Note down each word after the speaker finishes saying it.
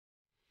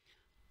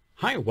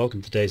Hi,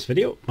 welcome to today's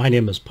video. My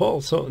name is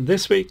Paul. So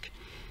this week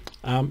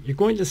you're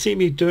going to see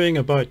me doing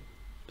about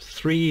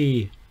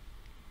 3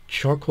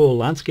 charcoal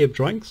landscape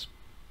drawings.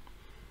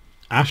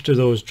 After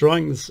those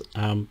drawings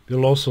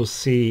you'll also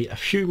see a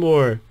few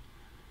more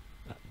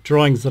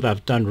drawings that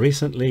I've done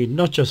recently,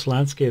 not just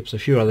landscapes, a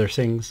few other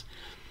things.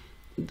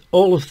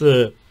 All of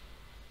the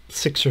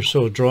 6 or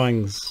so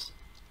drawings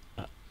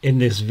in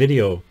this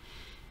video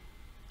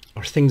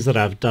are things that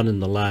I've done in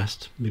the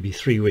last maybe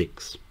 3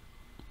 weeks.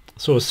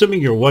 So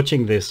assuming you're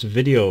watching this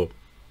video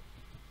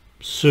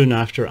soon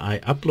after I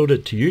upload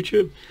it to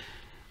YouTube,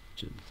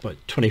 about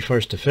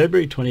 21st of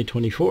February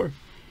 2024,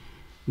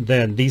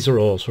 then these are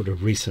all sort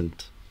of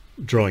recent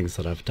drawings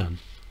that I've done.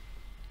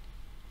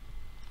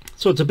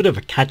 So it's a bit of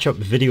a catch-up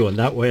video in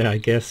that way, I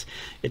guess.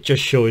 It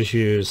just shows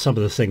you some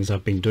of the things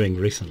I've been doing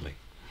recently.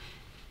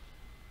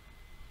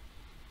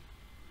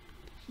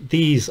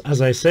 These,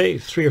 as I say,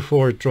 3 or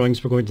 4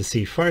 drawings we're going to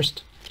see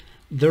first.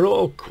 They're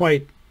all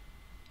quite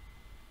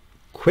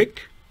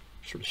quick,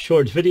 sort of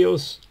short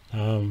videos.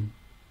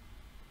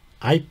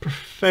 I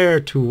prefer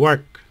to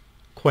work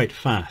quite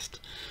fast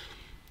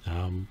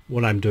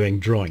when I'm doing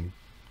drawing.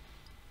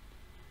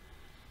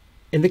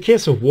 In the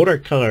case of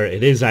watercolor,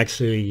 it is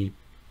actually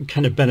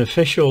kind of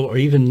beneficial or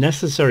even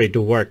necessary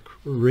to work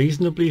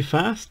reasonably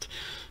fast,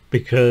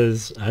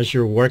 because as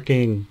you're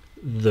working,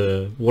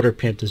 the water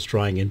paint is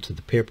drying into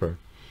the paper.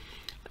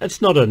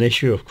 It's not an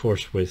issue, of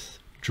course, with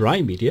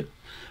dry media,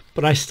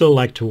 but I still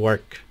like to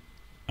work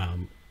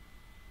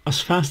as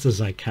fast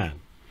as I can.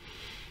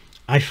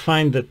 I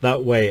find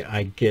that way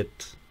I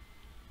get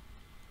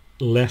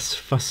less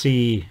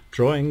fussy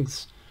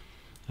drawings,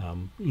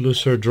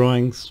 looser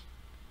drawings.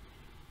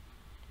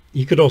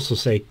 You could also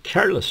say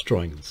careless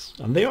drawings,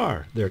 and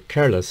they're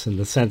careless in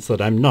the sense that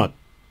I'm not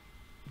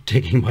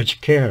taking much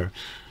care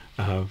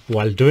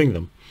while doing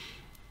them.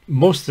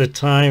 Most of the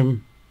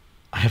time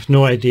I have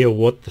no idea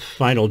what the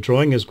final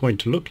drawing is going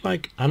to look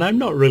like, and I'm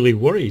not really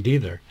worried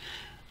either.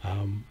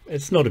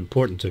 It's not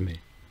important to me.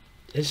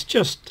 It's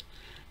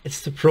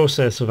the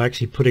process of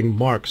actually putting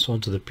marks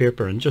onto the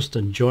paper and just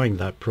enjoying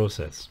that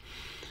process.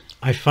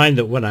 I find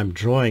that when I'm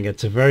drawing,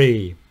 it's a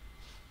very,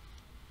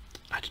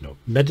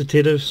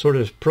 meditative sort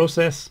of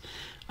process.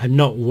 I'm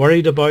not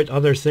worried about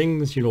other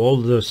things,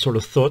 all the sort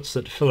of thoughts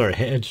that fill our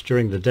heads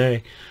during the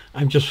day.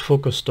 I'm just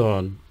focused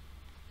on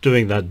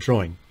doing that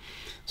drawing.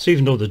 So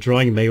even though the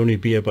drawing may only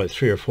be about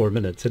 3 or 4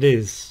 minutes, it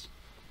is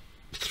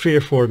 3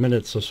 or 4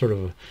 minutes of sort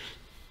of a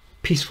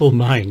peaceful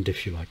mind,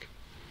 if you like.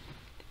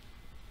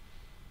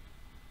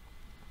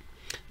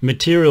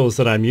 Materials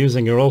that I'm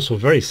using are also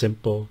very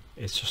simple.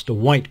 It's just a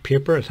white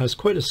paper. It has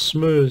quite a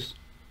smooth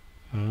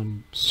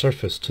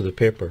surface to the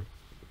paper.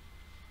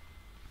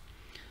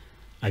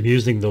 I'm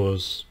using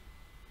those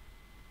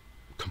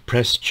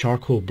compressed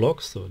charcoal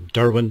blocks, the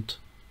Derwent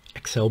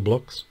XL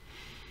blocks.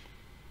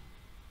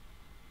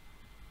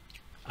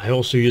 I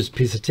also use a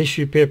piece of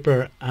tissue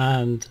paper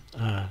and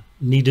a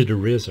kneaded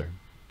eraser,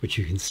 which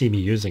you can see me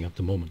using at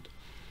the moment.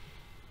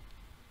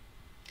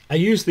 I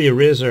use the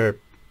eraser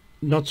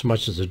not so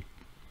much as an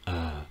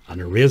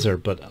eraser,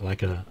 but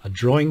like a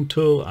drawing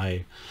tool.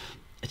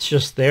 It's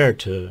just there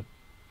to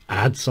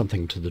add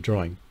something to the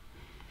drawing.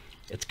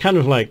 It's kind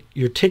of like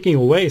you're taking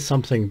away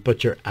something,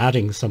 but you're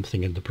adding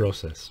something in the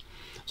process.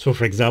 So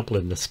for example,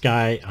 in the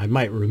sky, I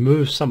might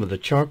remove some of the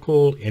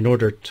charcoal in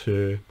order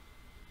to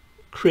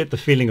create the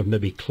feeling of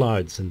maybe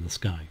clouds in the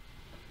sky.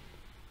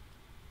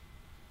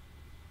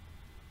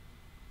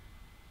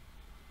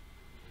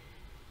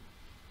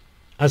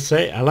 As I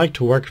say, I like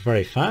to work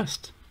very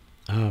fast.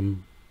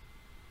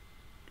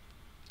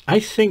 I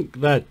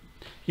think that,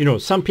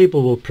 some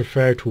people will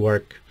prefer to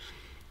work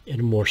in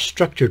a more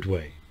structured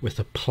way with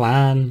a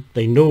plan.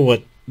 They know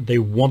what they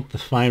want the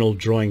final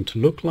drawing to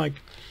look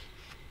like.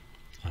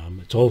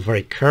 It's all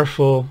very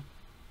careful,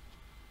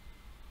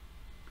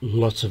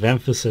 lots of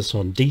emphasis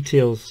on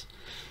details.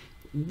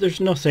 There's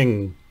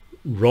nothing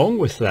wrong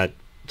with that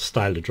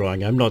style of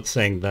drawing. I'm not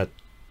saying that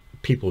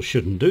people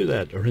shouldn't do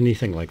that or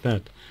anything like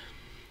that.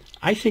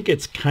 I think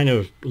it's kind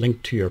of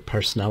linked to your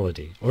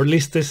personality, or at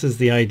least this is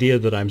the idea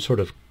that I'm sort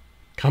of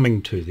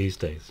coming to these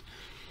days.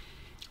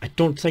 I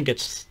don't think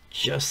it's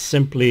just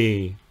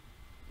simply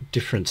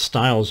different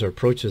styles or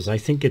approaches. I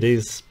think it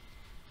is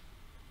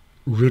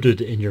rooted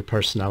in your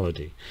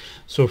personality.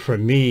 So for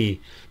me,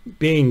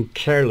 being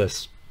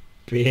careless,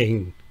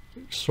 being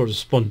sort of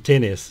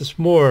spontaneous, it's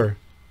more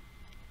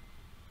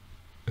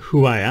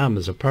who I am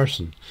as a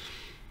person.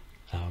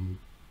 I'm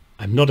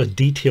not a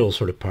detail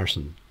sort of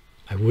person.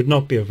 I would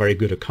not be a very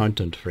good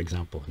accountant, for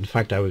example. In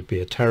fact, I would be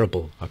a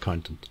terrible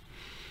accountant.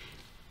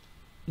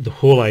 The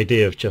whole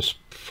idea of just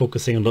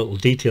focusing on little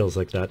details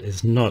like that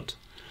is not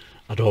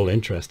at all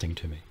interesting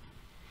to me.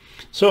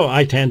 So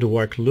I tend to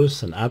work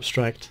loose and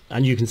abstract,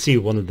 and you can see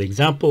one of the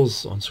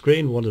examples on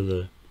screen, one of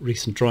the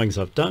recent drawings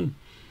I've done.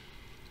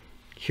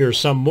 Here are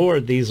some more.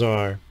 These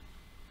are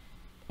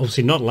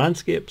obviously not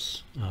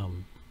landscapes,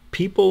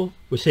 people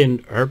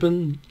within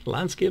urban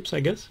landscapes, I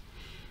guess.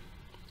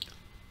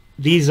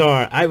 These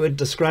are, I would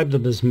describe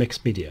them as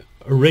mixed media.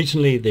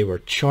 Originally they were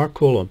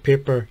charcoal on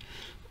paper,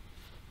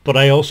 but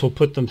I also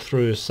put them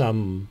through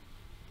some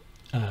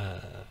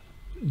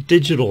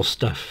digital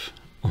stuff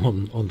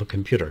on the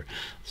computer.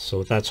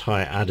 So that's how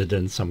I added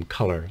in some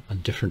color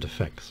and different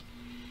effects.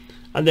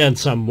 And then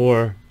some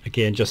more,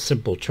 again, just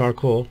simple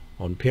charcoal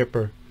on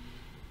paper.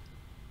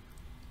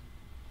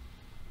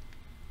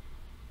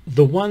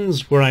 The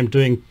ones where I'm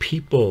doing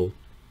people,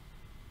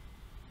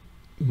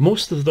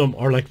 most of them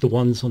are like the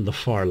ones on the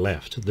far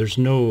left. There's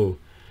no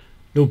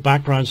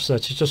background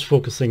such, it's just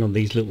focusing on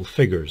these little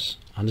figures.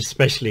 And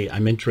especially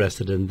I'm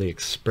interested in the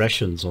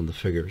expressions on the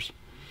figures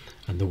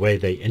and the way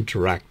they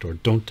interact or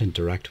don't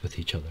interact with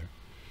each other.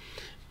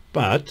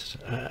 But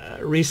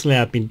recently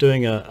I've been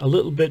doing a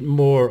little bit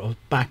more of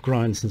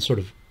backgrounds and sort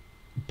of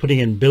putting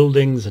in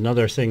buildings and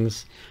other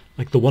things,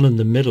 like the one in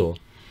the middle.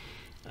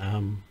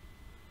 And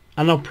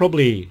I'll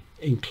probably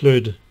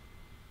include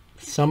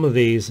some of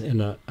these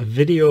in a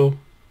video,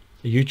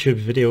 a YouTube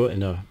video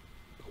in a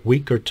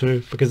week or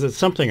two, because it's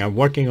something I'm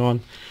working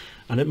on,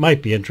 and it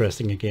might be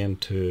interesting again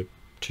to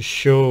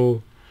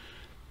show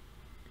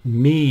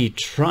me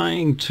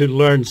trying to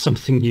learn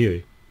something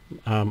new.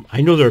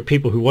 I know there are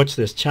people who watch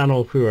this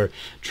channel who are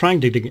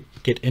trying to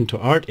get into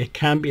art. It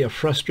can be a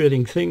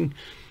frustrating thing.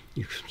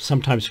 You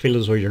sometimes feel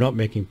as though you're not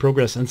making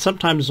progress, and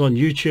sometimes on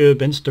YouTube,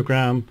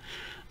 Instagram,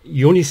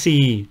 you only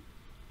see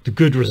the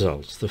good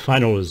results, the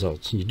final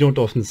results, and you don't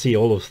often see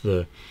all of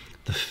the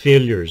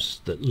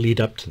failures that lead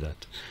up to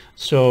that.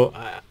 So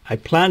I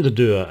plan to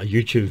do a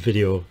YouTube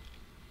video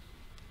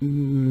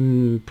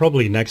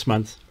probably next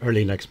month,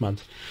 early next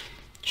month,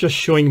 just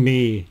showing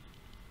me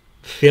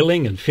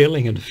failing and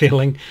failing and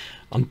failing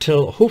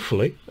until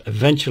hopefully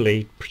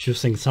eventually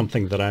producing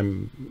something that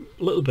I'm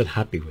a little bit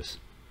happy with.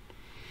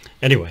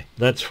 Anyway,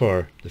 that's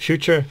for the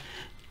future.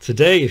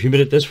 Today, if you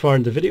made it this far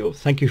in the video,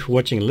 thank you for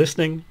watching and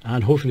listening,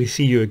 and hopefully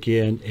see you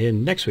again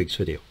in next week's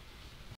video.